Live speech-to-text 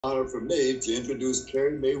Honor for me to introduce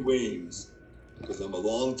Carrie Mae Weems, because I'm a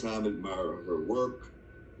longtime admirer of her work,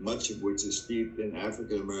 much of which is steeped in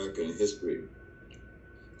African American history.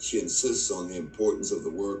 She insists on the importance of the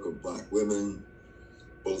work of Black women,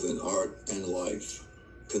 both in art and life.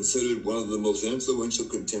 Considered one of the most influential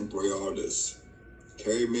contemporary artists,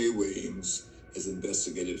 Carrie Mae Weems has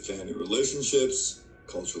investigated family relationships,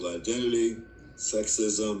 cultural identity,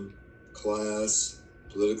 sexism, class,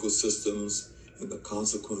 political systems, and the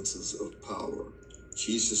consequences of power.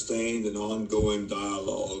 She sustained an ongoing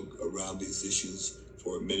dialogue around these issues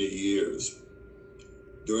for many years.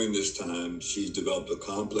 During this time, she's developed a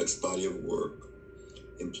complex body of work,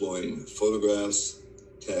 employing photographs,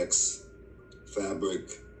 text, fabric,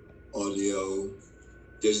 audio,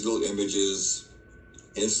 digital images,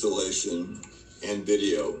 installation, and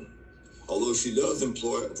video. Although she does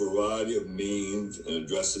employ a variety of means and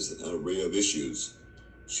addresses an array of issues,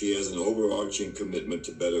 she has an overarching commitment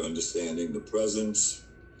to better understanding the present,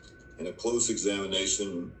 and a close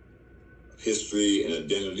examination of history and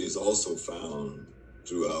identity is also found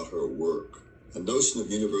throughout her work. A notion of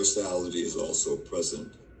universality is also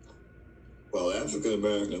present. While African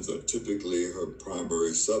Americans are typically her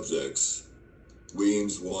primary subjects,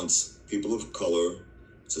 Weems wants people of color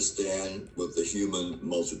to stand with the human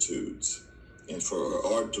multitudes, and for her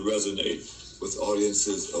art to resonate with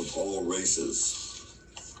audiences of all races.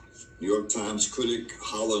 New York Times critic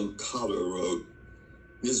Holland Cotter wrote,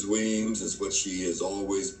 "Ms. Weems is what she has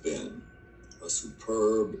always been, a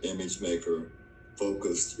superb image maker,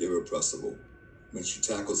 focused, irrepressible. When she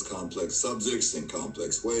tackles complex subjects in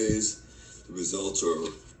complex ways, the results are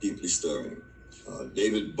deeply stirring."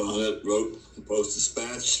 David Bonnet wrote in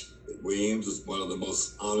Post-Dispatch that Weems was one of the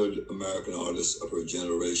most honored American artists of her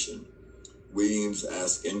generation. Weems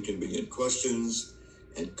asks inconvenient questions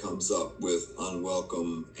and comes up with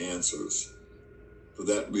unwelcome answers. For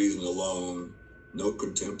that reason alone, no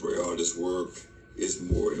contemporary artist's work is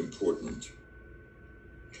more important.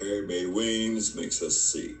 Carrie Mae Weems makes us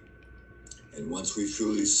see. And once we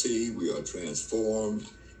truly see, we are transformed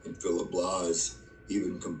and feel obliged,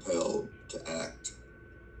 even compelled to act.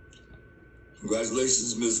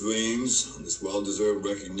 Congratulations, Ms. Weems, on this well-deserved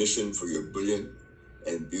recognition for your brilliant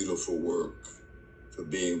and beautiful work, for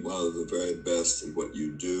being one of the very best at what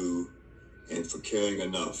you do, and for caring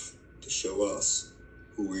enough to show us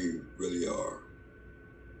who we really are.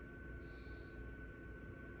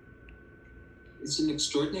 It's an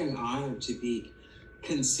extraordinary honor to be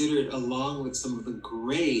considered along with some of the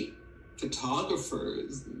great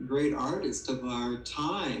photographers, great artists of our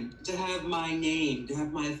time, to have my name, to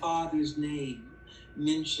have my father's name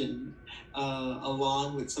mentioned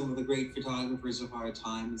along with some of the great photographers of our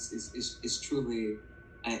time is truly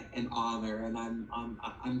an honor, and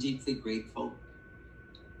I'm deeply grateful.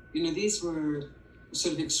 You know, these were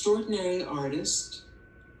sort of extraordinary artists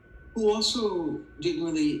who also didn't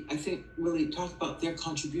really, I think, really talk about their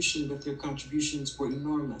contribution, but their contributions were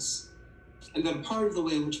enormous. And that part of the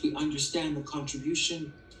way in which we understand the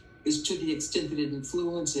contribution is to the extent that it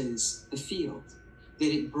influences the field,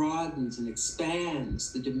 that it broadens and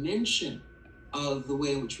expands the dimension of the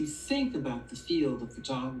way in which we think about the field of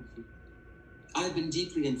photography. I've been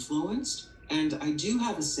deeply influenced, and I do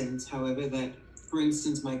have a sense, however, that, for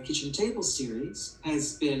instance, my kitchen table series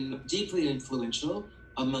has been deeply influential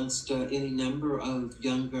amongst any number of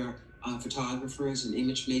younger photographers and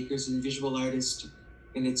image makers and visual artists.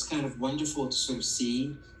 And it's kind of wonderful to sort of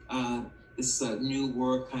see this new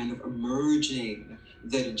work kind of emerging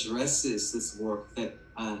that addresses this work that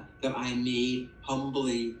I made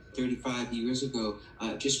humbly 35 years ago,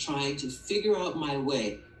 just trying to figure out my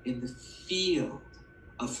way in the field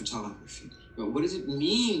of photography. You know, what does it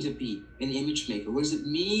mean to be an image maker? What does it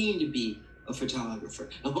mean to be a photographer?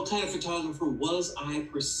 And what kind of photographer was I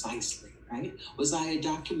precisely, right? Was I a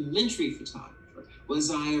documentary photographer? Was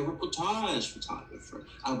I a reportage photographer?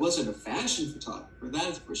 I wasn't a fashion photographer,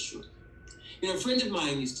 that's for sure. You know, a friend of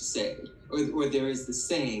mine used to say, or there is the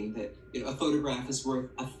saying that, you know, a photograph is worth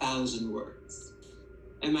 1,000 words.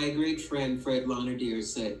 And my great friend, Fred Lonardier,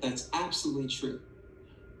 said, that's absolutely true.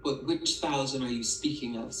 But which 1,000 are you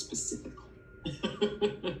speaking of specifically?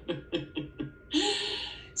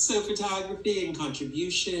 So photography and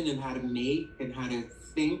contribution and how to make and how to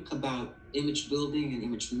think about image building and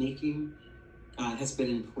image making has been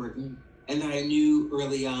important. And I knew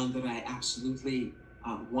early on that I absolutely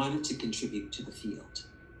wanted to contribute to the field.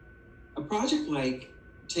 A project like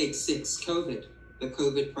Take 6 COVID, the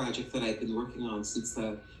COVID project that I've been working on since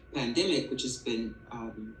the pandemic, which has been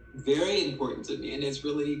very important to me and has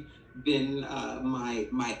really been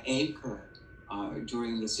my anchor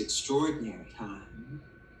during this extraordinary time,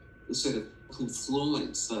 the sort of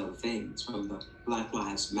confluence of things, from the Black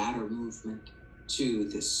Lives Matter movement to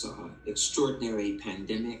this extraordinary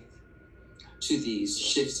pandemic, to these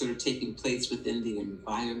shifts that are taking place within the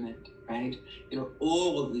environment, right? You know,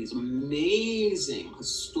 all of these amazing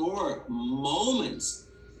historic moments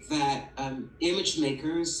that image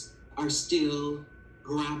makers are still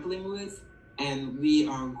grappling with. And we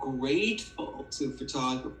are grateful to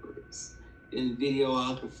photographers and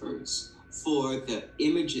videographers for the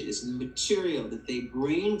images and material that they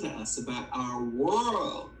bring to us about our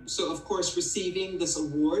world. So, of course, receiving this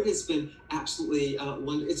award has been absolutely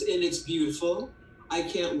wonderful. It's beautiful. I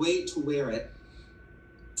can't wait to wear it.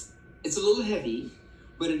 It's a little heavy,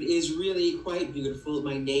 but it is really quite beautiful.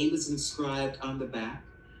 My name is inscribed on the back,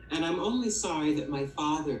 and I'm only sorry that my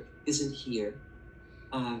father isn't here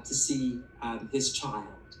to see his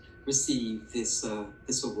child receive this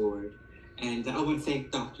award. And I want to thank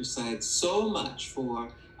Dr. Said so much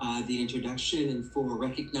for the introduction and for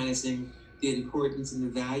recognizing the importance and the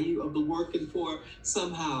value of the work, and for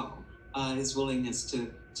somehow his willingness to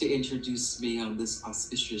introduce me on this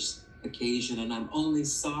auspicious occasion. And I'm only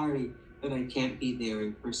sorry that I can't be there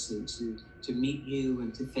in person to meet you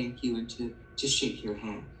and to thank you and to shake your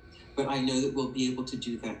hand. But I know that we'll be able to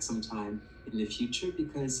do that sometime in the future,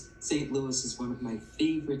 because St. Louis is one of my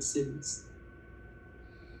favorite cities.